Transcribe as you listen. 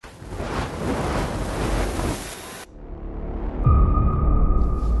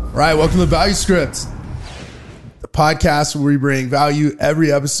right, welcome to Value Script, the podcast where we bring value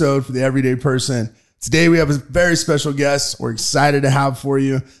every episode for the everyday person. Today we have a very special guest we're excited to have for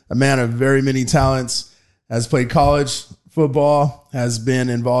you, a man of very many talents, has played college football, has been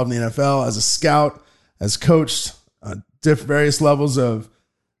involved in the NFL as a scout, has coached various levels of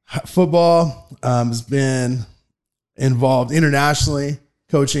football, has been involved internationally,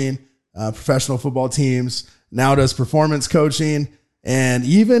 coaching professional football teams, now does performance coaching, and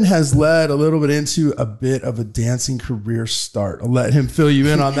even has led a little bit into a bit of a dancing career start. I'll let him fill you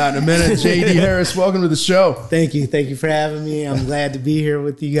in on that in a minute. JD Harris, welcome to the show. Thank you. Thank you for having me. I'm glad to be here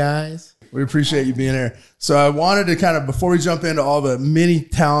with you guys. We appreciate you being here. So I wanted to kind of, before we jump into all the many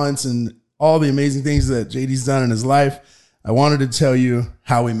talents and all the amazing things that JD's done in his life, I wanted to tell you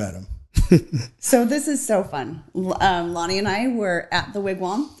how we met him. So this is so fun. Lonnie and I were at the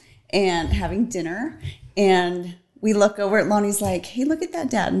Wigwam and having dinner, and we look over at Lonnie's like, hey, look at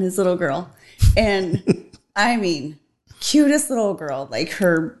that dad and his little girl. And I mean, cutest little girl, like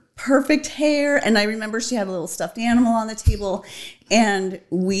her perfect hair. And I remember she had a little stuffed animal on the table. And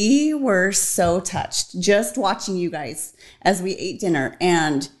we were so touched just watching you guys as we ate dinner.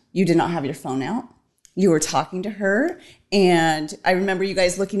 And you did not have your phone out. You were talking to her. And I remember you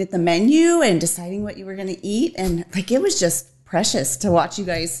guys looking at the menu and deciding what you were going to eat. And like, it was just precious to watch you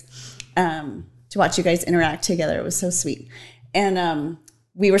guys interact together. It was so sweet. And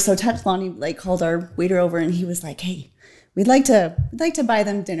we were so touched. Lonnie like called our waiter over and he was like, hey, we'd like to buy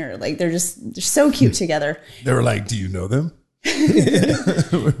them dinner. Like they're so cute together. They were like, do you know them?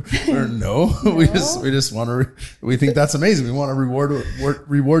 or no, we just want to, we think that's amazing. We want to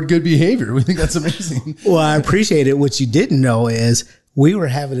reward good behavior. We think that's amazing. Well, I appreciate it. What you didn't know is we were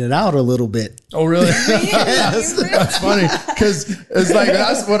having it out a little bit. Oh, really? That's funny. Because it's like,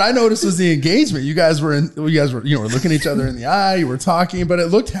 that's what I noticed was the engagement. You guys were looking each other in the eye. You were talking, but it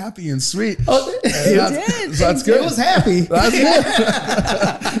looked happy and sweet. Oh, it did. So that's good. It was happy. That's good.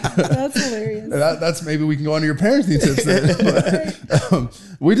 That's hilarious. That's maybe we can go on to your parenting tips then.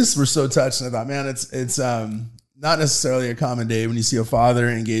 We just were so touched. And I thought, man, it's not necessarily a common day when you see a father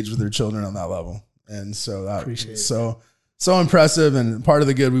engage with their children on that level. And so that was so impressive and part of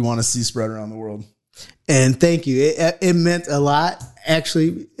the good we want to see spread around the world. And thank you. It meant a lot.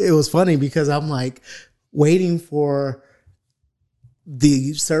 Actually, it was funny because I'm like waiting for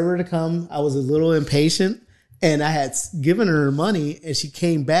the server to come. I was a little impatient and I had given her money and she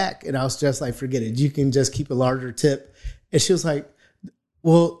came back and I was just like, forget it. You can just keep a larger tip. And she was like,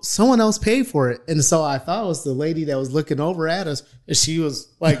 well, someone else paid for it. And so I thought it was the lady that was looking over at us. And she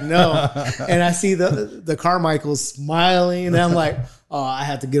was like, no. And I see the Carmichaels smiling. And I'm like, oh, I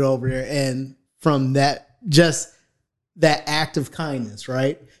have to get over there. And from that, just that act of kindness,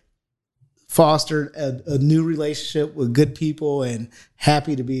 right? Fostered a new relationship with good people and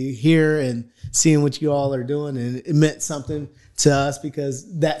happy to be here and seeing what you all are doing. And it meant something to us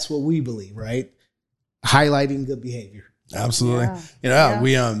because that's what we believe, right? Highlighting good behavior. Absolutely.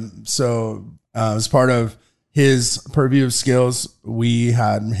 We, as part of his purview of skills, we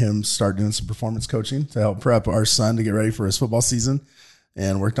had him start doing some performance coaching to help prep our son to get ready for his football season,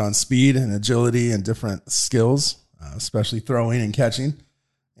 and worked on speed and agility and different skills, especially throwing and catching.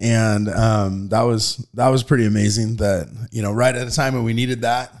 And that was pretty amazing that, right at a time when we needed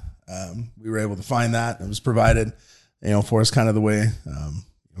that, we were able to find that. It was provided, for us kind of the way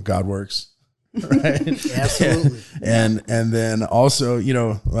God works. Right. Absolutely. And then also,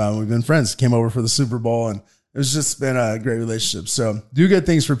 we've been friends, came over for the Super Bowl, and it's just been a great relationship. So do good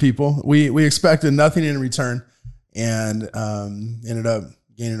things for people. We expected nothing in return and ended up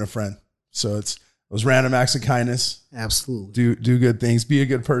gaining a friend. So it's those random acts of kindness. Absolutely. Do good things. Be a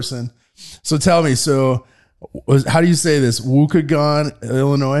good person. So tell me, how do you say this? Waukegan,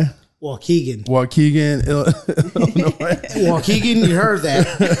 Illinois? Waukegan, Illinois. Waukegan, you heard that.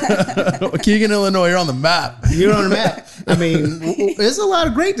 Waukegan, Illinois, you're on the map. You're on the map. I mean, there's a lot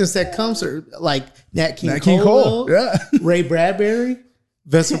of greatness that comes from, like Nat King Cole, yeah. Ray Bradbury,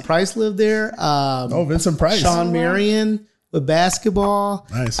 Vincent Price lived there. Vincent Price. Sean Marion with basketball.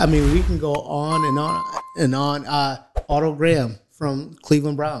 Nice. I mean, we can go on and on and on. Otto Graham from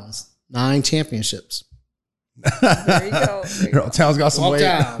Cleveland Browns, 9 championships. There you go. Your town's got some weight.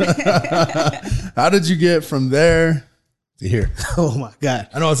 How did you get from there to here? Oh my God!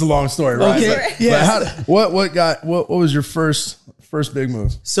 I know it's a long story, right? Okay. But what was your first big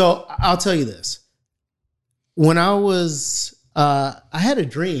move? So I'll tell you this. When I was, I had a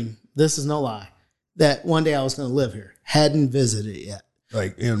dream. This is no lie. That one day I was going to live here. Hadn't visited yet.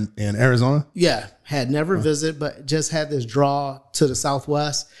 Like in Arizona? Yeah, had never visited, but just had this draw to the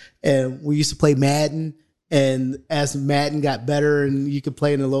Southwest, and we used to play Madden. And as Madden got better and you could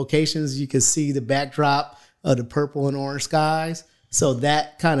play in the locations, you could see the backdrop of the purple and orange skies. So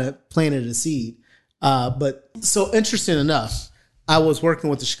that kind of planted a seed. But so interesting enough, I was working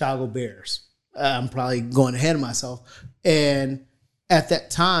with the Chicago Bears. I'm probably going ahead of myself. And at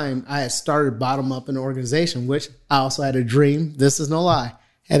that time, I had started bottom up an organization, which I also had a dream. This is no lie.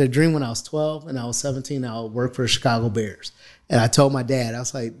 I had a dream when I was 12 and I was 17. I would work for the Chicago Bears. And I told my dad, I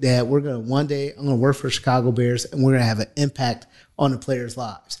was like, Dad, one day I'm going to work for the Chicago Bears and we're going to have an impact on the players'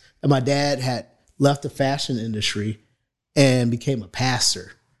 lives. And my dad had left the fashion industry and became a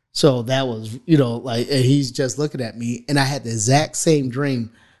pastor. So that was, and he's just looking at me. And I had the exact same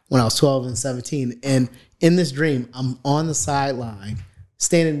dream when I was 12 and 17. And in this dream, I'm on the sideline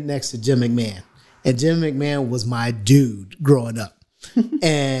standing next to Jim McMahon. And Jim McMahon was my dude growing up.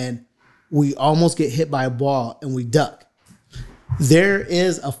 And we almost get hit by a ball and we duck. There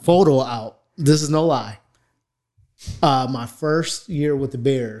is a photo out. This is no lie. My first year with the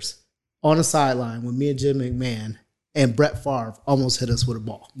Bears on the sideline with me and Jim McMahon, and Brett Favre almost hit us with a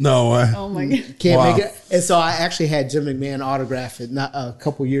ball. No way. Oh my God. Can't make it. And so I actually had Jim McMahon autograph it not a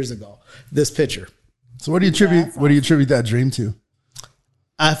couple years ago. This picture. So what do you attribute that dream to?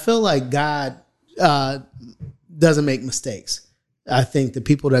 I feel like God doesn't make mistakes. I think the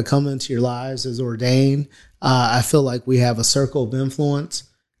people that come into your lives is ordained. I feel like we have a circle of influence.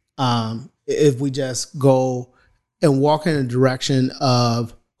 If we just go and walk in a direction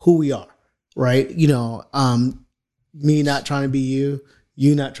of who we are, right? Me not trying to be you,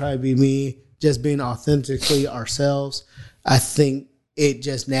 you not trying to be me, just being authentically ourselves. I think it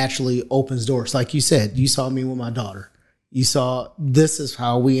just naturally opens doors. Like you said, you saw me with my daughter. You saw this is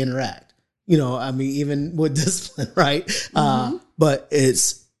how we interact. Even with discipline, right? Mm-hmm. But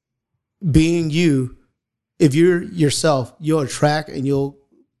it's being you. If you're yourself, you'll attract and you'll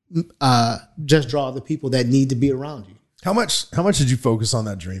just draw the people that need to be around you. How much did you focus on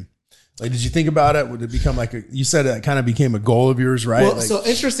that dream? Like, did you think about it? Would it become you said it kind of became a goal of yours, right? Well, so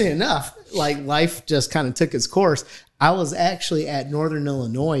interesting enough, like life just kind of took its course. I was actually at Northern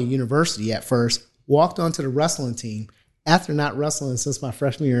Illinois University at first, walked onto the wrestling team after not wrestling since my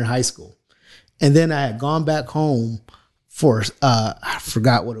freshman year in high school. And then I had gone back home for, I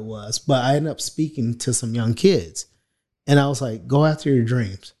forgot what it was, but I ended up speaking to some young kids. And I was like, go after your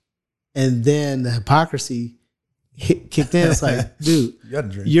dreams. And then the hypocrisy kicked in. It's like, dude,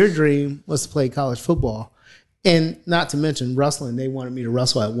 your dream was to play college football. And not to mention wrestling, they wanted me to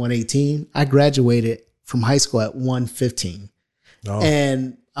wrestle at 118. I graduated from high school at 115. Oh.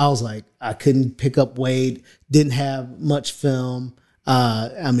 And I was like, I couldn't pick up weight, didn't have much film.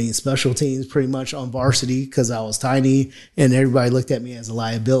 Special teams pretty much on varsity because I was tiny and everybody looked at me as a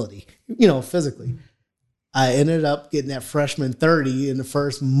liability, physically. I ended up getting that freshman 30 in the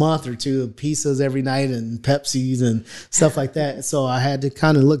first month or two of pizzas every night and Pepsis and stuff like that. So I had to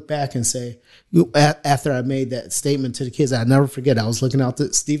kind of look back and say, after I made that statement to the kids, I'll never forget. I was looking out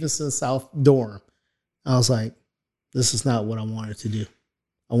the Stevenson South dorm. I was like, this is not what I wanted to do.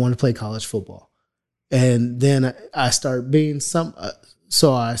 I wanted to play college football. And then I started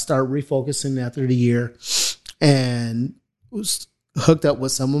so I started refocusing after the year and was hooked up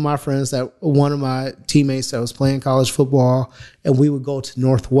with some of my friends, that one of my teammates that was playing college football, and we would go to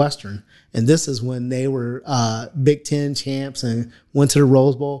Northwestern. And this is when they were Big Ten champs and went to the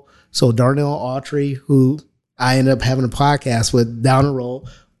Rose Bowl. So Darnell Autry, who I ended up having a podcast with down the road,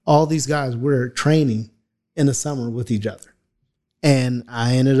 all these guys were training in the summer with each other. And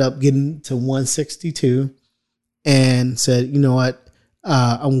I ended up getting to 162 and said, you know what?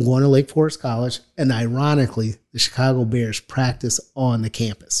 I'm going to Lake Forest College. And ironically, the Chicago Bears practice on the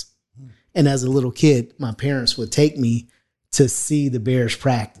campus. And as a little kid, my parents would take me to see the Bears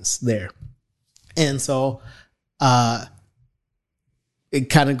practice there. And so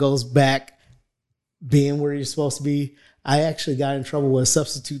it kind of goes back being where you're supposed to be. I actually got in trouble with a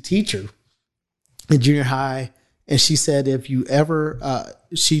substitute teacher in junior high. And she said, if you ever,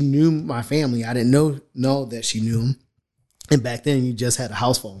 she knew my family. I didn't know that she knew them. And back then you just had a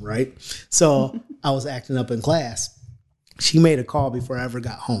house phone, right? So I was acting up in class. She made a call before I ever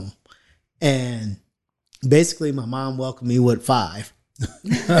got home. And basically my mom welcomed me with 5.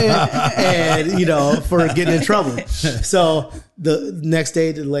 and for getting in trouble. So the next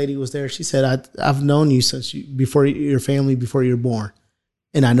day the lady was there. She said, I've known you since before your family, before you were born.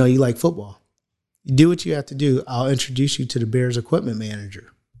 And I know you like football. You do what you have to do. I'll introduce you to the Bears equipment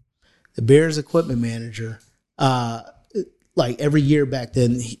manager. The Bears equipment manager, like every year back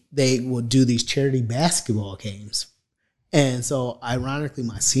then, they would do these charity basketball games. And so ironically,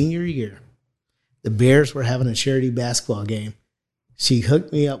 my senior year, the Bears were having a charity basketball game. She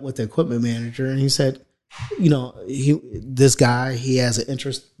hooked me up with the equipment manager and he said, this guy, he has an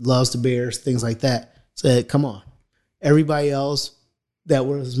interest, loves the Bears, things like that. Said, come on. Everybody else that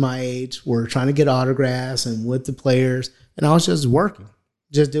was my age were trying to get autographs and with the players, and I was just working,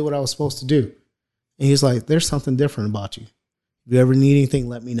 just did what I was supposed to do. And he's like, there's something different about you. If you ever need anything,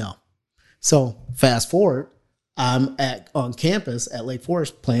 let me know. So fast forward, I'm on campus at Lake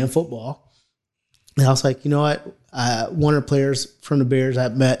Forest playing football. And I was like, you know what? One of the players from the Bears I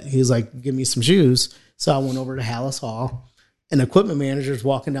met, he was like, give me some shoes. So I went over to Hallis Hall, and the equipment manager's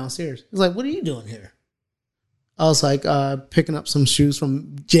walking downstairs. He was like, what are you doing here? I was like, picking up some shoes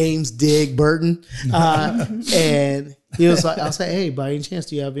from James Digg Burton. And he was like, I was like, hey, by any chance,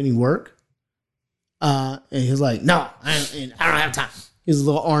 do you have any work? And he was like, no, I don't have time. He's a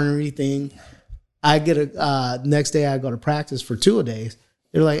little ornery thing. I get next day I go to practice for 2 days.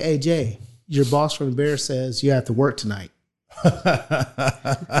 They're like, hey, Jay, your boss from the Bears says you have to work tonight.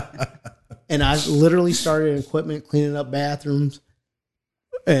 And I literally started equipment, cleaning up bathrooms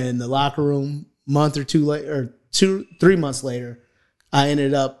and the locker room. Month or two later, 3 months later,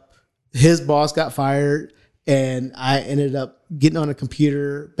 his boss got fired, and I ended up getting on a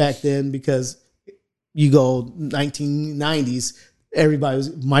computer back then because you go 1990s,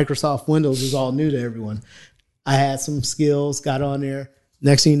 Microsoft Windows was all new to everyone. I had some skills, got on there.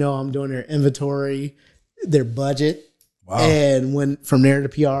 Next thing you know, I'm doing their inventory, their budget. Wow. And went from there to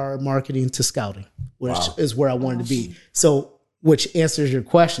PR, marketing to scouting, which is where I wanted to be. So, which answers your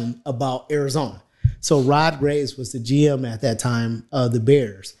question about Arizona. So Rod Graves was the GM at that time of the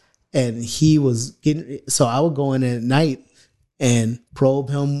Bears. And he was so I would go in at night and probe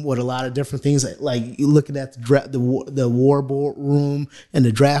him with a lot of different things, like looking at the war board room and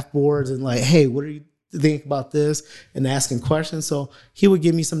the draft boards and like, hey, what do you think about this? And asking questions. So he would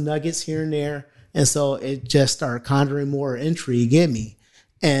give me some nuggets here and there. And so it just started conjuring more intrigue in me.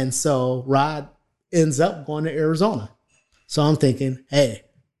 And so Rod ends up going to Arizona. So I'm thinking, hey,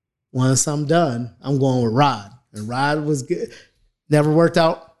 once I'm done, I'm going with Rod. And Rod was good. Never worked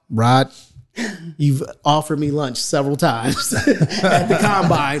out. Rod, you've offered me lunch several times at the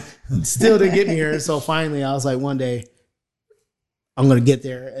combine. Still didn't get me here. So finally, I was like, one day, I'm going to get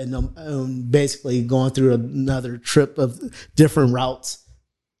there. And I'm basically going through another trip of different routes.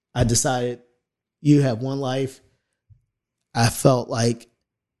 I decided, you have one life. I felt like,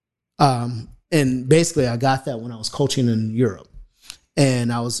 and basically I got that when I was coaching in Europe.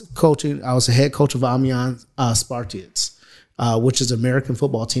 And I was a head coach of Amiens Spartiates, which is an American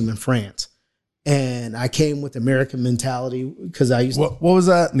football team in France. And I came with American mentality because I used to. What was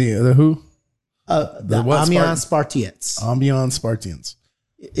that? The who? The Amiens Spartiates. Amiens Spartians.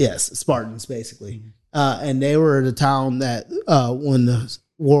 Yes, Spartans, basically. And they were the town that when the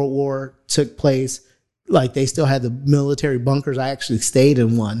World War took place, like they still had the military bunkers. I actually stayed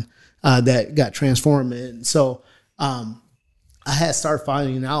in one that got transformed. And so I had started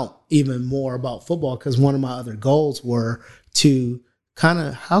finding out even more about football because one of my other goals were to kind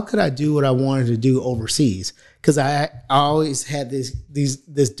of, how could I do what I wanted to do overseas? Because I always had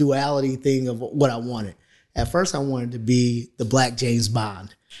this duality thing of what I wanted. At first, I wanted to be the Black James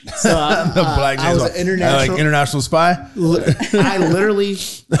Bond. So I was an international spy. I literally,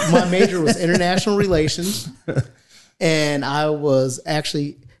 my major was international relations, and I was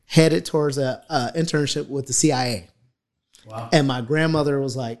actually headed towards a internship with the CIA. Wow. And my grandmother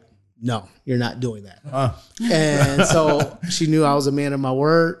was like, no, you're not doing that. And so she knew I was a man of my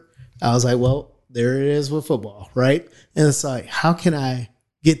word. I was like, well, there it is with football, right? And it's like, how can I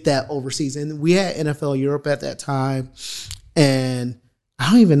get that overseas? And we had NFL Europe at that time. And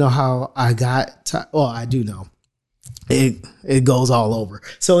I don't even know how I got to, well, I do know. It goes all over.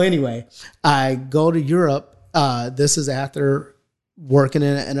 So anyway, I go to Europe. This is after working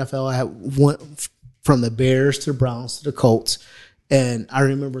in the NFL. I went from the Bears to the Browns to the Colts. And I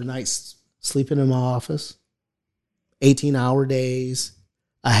remember nights sleeping in my office, 18-hour days.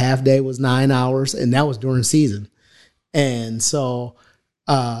 A half day was 9 hours, and that was during season. And so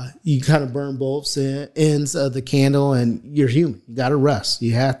you kind of burn both ends of the candle, and you're human. You got to rest.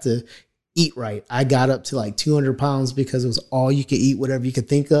 You have to eat right. I got up to like 200 pounds because it was all you could eat, whatever you could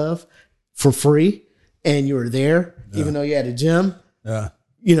think of for free. And you were there, even though you had a gym. Yeah.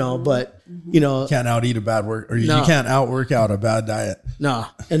 You know, but, you know. Can't out-eat a bad work, or you can't out-work out a bad diet. No.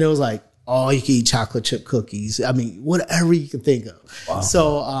 And it was like, all you can eat chocolate chip cookies. I mean, whatever you can think of. Wow.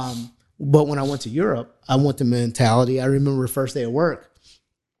 So, but when I went to Europe, I went to mentality. I remember the first day of work,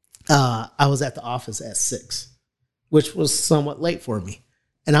 I was at the office at 6, which was somewhat late for me.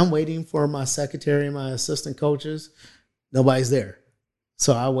 And I'm waiting for my secretary and my assistant coaches. Nobody's there.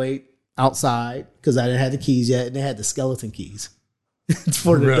 So I wait outside because I didn't have the keys yet, and they had the skeleton keys.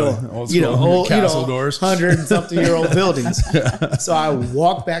 for the Really? door. Old school castle doors. 100 and something year old buildings. So I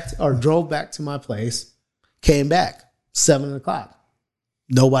walked back or drove back to my place, came back 7 o'clock.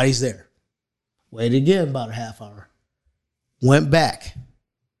 Nobody's there. Waited again about a half hour. Went back.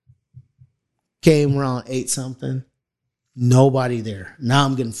 Came around 8 something. Nobody there. Now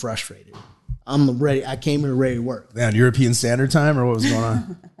I'm getting frustrated. I'm ready. I came here ready to work. Man, European Standard Time or what was going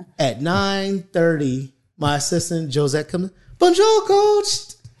on? At 9:30, my assistant Josette comes. Bonjour,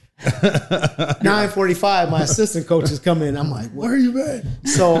 coach. 9:45, my assistant coach is coming in. I'm like, Where are you been?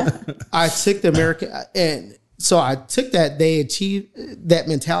 so I took the American, and so I took that they achieved that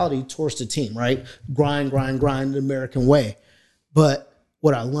mentality towards the team, right? Grind the American way. But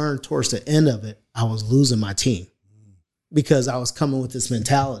what I learned towards the end of it, I was losing my team because I was coming with this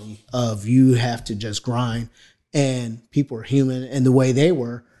mentality of you have to just grind, and people are human. And the way they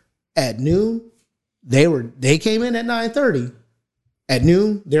were at noon, they came in at 9:30. At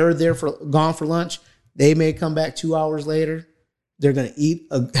noon, they were gone for lunch. They may come back 2 hours later. They're going to eat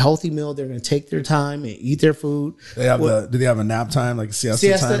a healthy meal. They're going to take their time and eat their food. Do they have a nap time, like a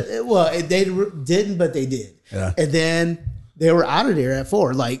siesta time? Well, they didn't, but they did. Yeah. And then they were out of there at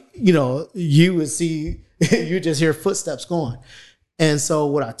 4. Like, you would see, you just hear footsteps going. And so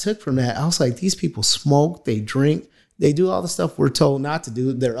what I took from that, I was like, these people smoke, they drink, they do all the stuff we're told not to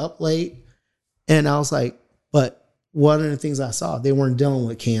do. They're up late. And I was like, but one of the things I saw, they weren't dealing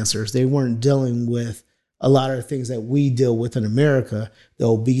with cancers. They weren't dealing with a lot of the things that we deal with in America, the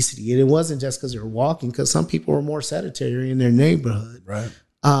obesity. And it wasn't just because they were walking, because some people were more sedentary in their neighborhood. Right.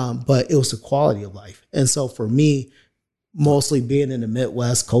 But it was the quality of life. And so for me, mostly being in the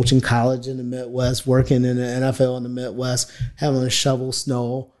Midwest, coaching college in the Midwest, working in the NFL in the Midwest, having to shovel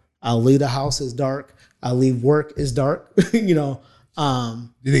snow. I'll leave the house is dark. I'll leave work is dark, Do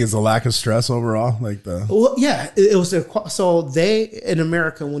you think it's a lack of stress overall? Well, yeah, it was so they in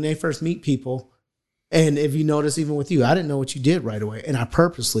America, when they first meet people, and if you notice, even with you, I didn't know what you did right away, and I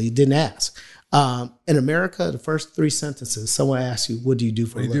purposely didn't ask. In America, the first 3 sentences, someone asks you, "What do you do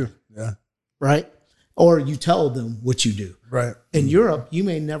for a living?" Yeah, right, or you tell them what you do. Right. In Europe, you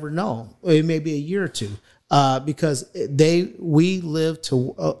may never know. It may be a year or two, because we live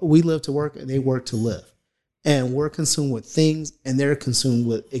to work and they work to live. And we're consumed with things, and they're consumed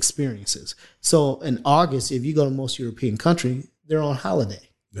with experiences. So in August, if you go to most European countries, they're on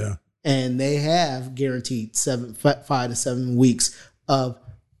holiday. Yeah. And they have guaranteed 5 to 7 weeks of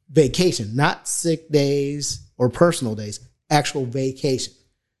vacation, not sick days or personal days, actual vacation,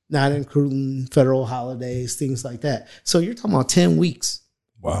 not including federal holidays, things like that. So you're talking about 10 weeks.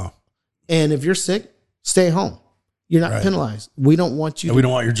 Wow. And if you're sick, stay home. You're not penalized. We don't want you. And we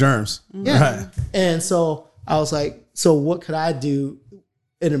don't want your germs. Yeah. Right. And so I was like, so what could I do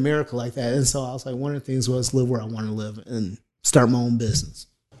in America like that? And so I was like, one of the things was live where I want to live and start my own business.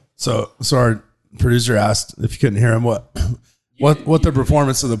 So our producer asked, if you couldn't hear him, what the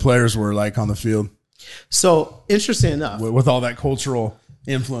performance of the players were like on the field. So interesting enough, with all that cultural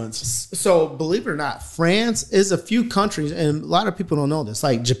influence. So believe it or not, France is a few countries, and a lot of people don't know this.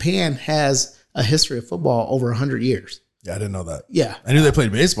 Like Japan has a history of football over 100 years. Yeah, I didn't know that. Yeah. I knew they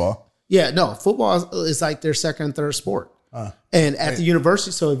played baseball. Yeah, no, football is like their second and third sport. And at the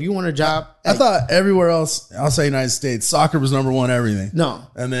university, so if you want a job. I thought everywhere else, outside the United States, soccer was number one everything. No.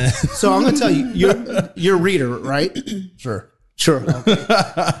 And then. So I'm going to tell you, you're a reader, right? Sure. Okay.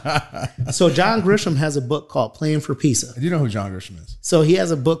 So John Grisham has a book called Playing for Pisa. I do know who John Grisham is. So he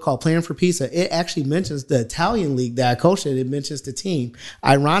has a book called Playing for Pisa. It actually mentions the Italian league that I coached in. It mentions the team.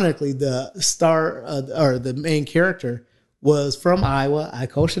 Ironically, the star or the main character was from Iowa. I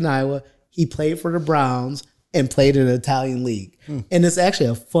coached in Iowa. He played for the Browns and played in the Italian league. And it's actually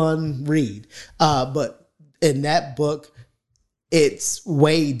a fun read. But in that book, it's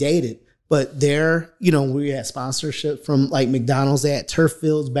way dated. But there, we had sponsorship from like McDonald's. They had turf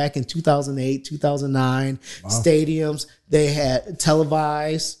fields back in 2008, 2009, stadiums. They had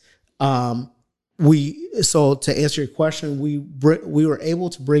televised. So to answer your question, we were able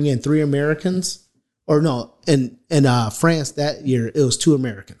to bring in 3 Americans, or no, in France that year it was 2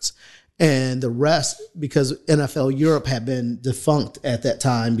 Americans, and the rest, because NFL Europe had been defunct at that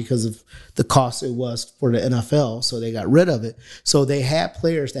time because of the cost it was for the NFL, so they got rid of it. So they had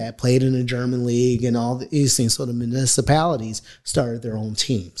players that had played in the German league and all these things. So the municipalities started their own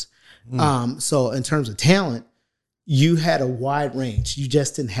teams. So in terms of talent, you had a wide range. You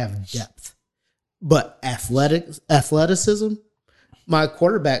just didn't have depth. But athleticism, my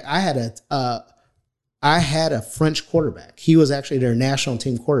quarterback, I had a French quarterback. He was actually their national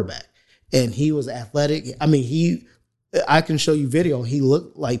team quarterback, and he was athletic. I mean, I can show you video. He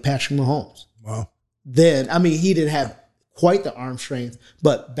looked like Patrick Mahomes. Wow. Then, he didn't have quite the arm strength.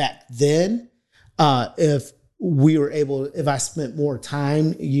 But back then, if I spent more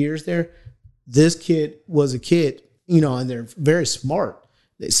time, years there, this kid was a kid, and they're very smart.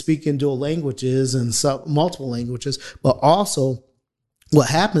 They speak in dual languages and multiple languages, but also what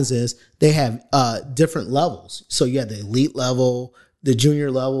happens is they have different levels. So you have the elite level, the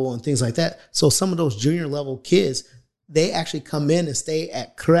junior level, and things like that. So some of those junior level kids, they actually come in and stay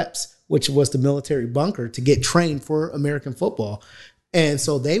at Krebs, which was the military bunker, to get trained for American football. And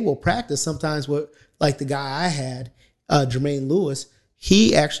so they will practice sometimes with, like the guy I had, Jermaine Lewis.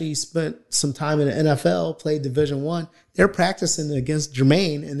 He actually spent some time in the NFL, played Division I. They're practicing against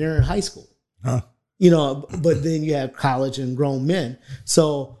Jermaine, and they're in high school. Huh. But then you have college and grown men.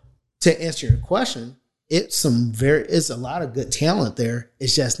 So to answer your question, it's a lot of good talent there.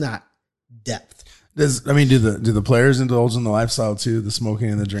 It's just not depth. Do the players indulge in the lifestyle too, the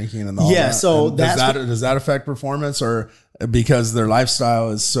smoking and the drinking and all that? Yeah, so does that affect performance, or because their lifestyle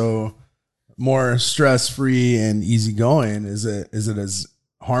is so more stress-free and easygoing, is it as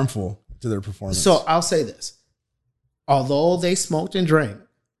harmful to their performance? So I'll say this. Although they smoked and drank,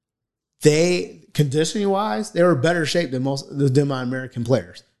 they, conditioning-wise, they were better shape than my American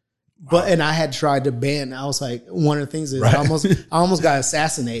players. And I had tried to ban. I was like, one of the things is I almost got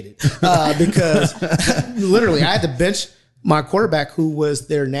assassinated because literally I had to bench my quarterback, who was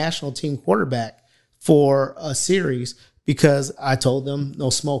their national team quarterback, for a series because I told them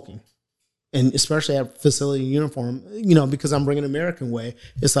no smoking. And especially at facility uniform, because I'm bringing American way.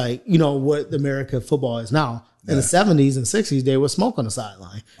 It's like, what the American football is now. In the 70s and 60s, they would smoke on the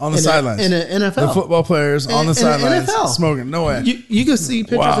sideline. On the sidelines. In the NFL. The football players on the sidelines smoking. No way. You can see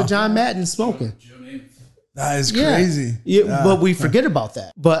pictures of John Madden smoking. That is crazy. Yeah. But we forget about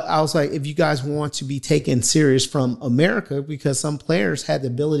that. But I was like, if you guys want to be taken serious from America, because some players had the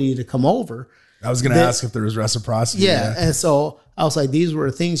ability to come over. I was going to ask if there was reciprocity. Yeah. And so I was like, these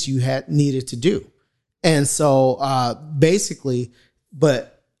were things you had needed to do. And so basically,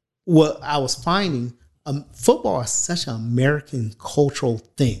 but what I was finding, football is such an American cultural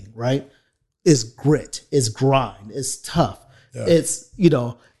thing, right? It's grit, it's grind, it's tough. Yeah.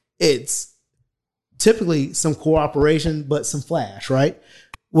 It's typically some cooperation, but some flash, right?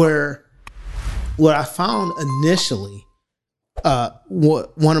 Where what I found initially,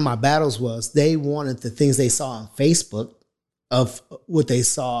 what one of my battles was, they wanted the things they saw on Facebook of what they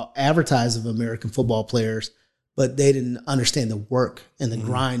saw advertised of American football players, but they didn't understand the work and the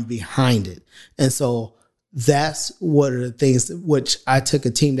grind behind it. And so that's one of the things which I took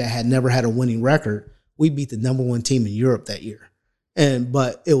a team that had never had a winning record. We beat the number one team in Europe that year.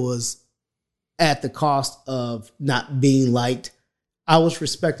 But it was at the cost of not being liked. I was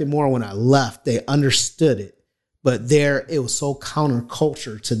respected more when I left. They understood it. But there, it was so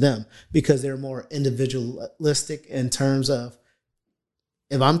counterculture to them because they're more individualistic in terms of,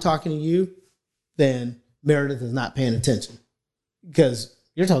 if I'm talking to you, then Meredith is not paying attention because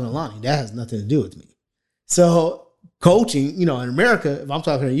you're talking to Lonnie. That has nothing to do with me. So coaching, in America, if I'm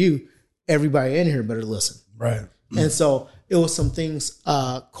talking to you, everybody in here better listen. Right. And so it was some things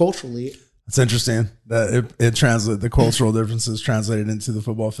culturally. It's interesting that it translated, the cultural differences translated into the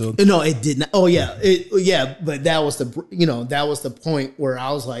football field. No, it did not. Oh yeah. But that was the point where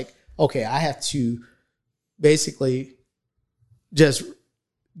I was like, okay, I have to basically just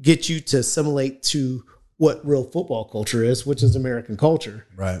get you to assimilate to what real football culture is, which is American culture.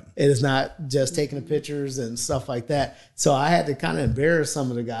 Right. It is not just taking the pictures and stuff like that. So I had to kind of embarrass some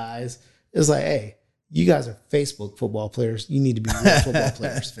of the guys. It's like, hey, you guys are Facebook football players. You need to be real football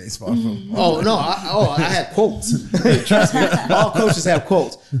players. Facebook football. Oh, no. I had quotes. Trust me. All coaches have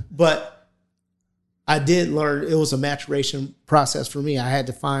quotes. But I did learn it was a maturation process for me. I had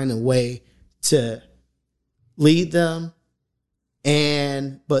to find a way to lead them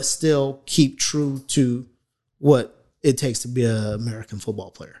but still keep true to what it takes to be an American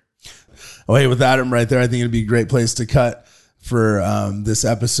football player. Oh, hey, with Adam right there, I think it'd be a great place to cut for this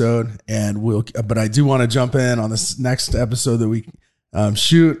episode. But I do want to jump in on this next episode that we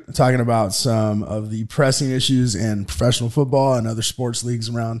shoot, talking about some of the pressing issues in professional football and other sports leagues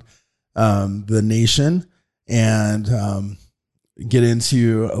around the nation, and get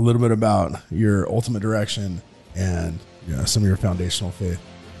into a little bit about your ultimate direction and some of your foundational faith.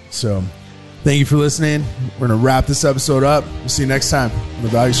 So thank you for listening. We're going to wrap this episode up. We'll see you next time on The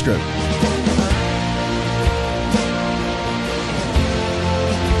Value Script.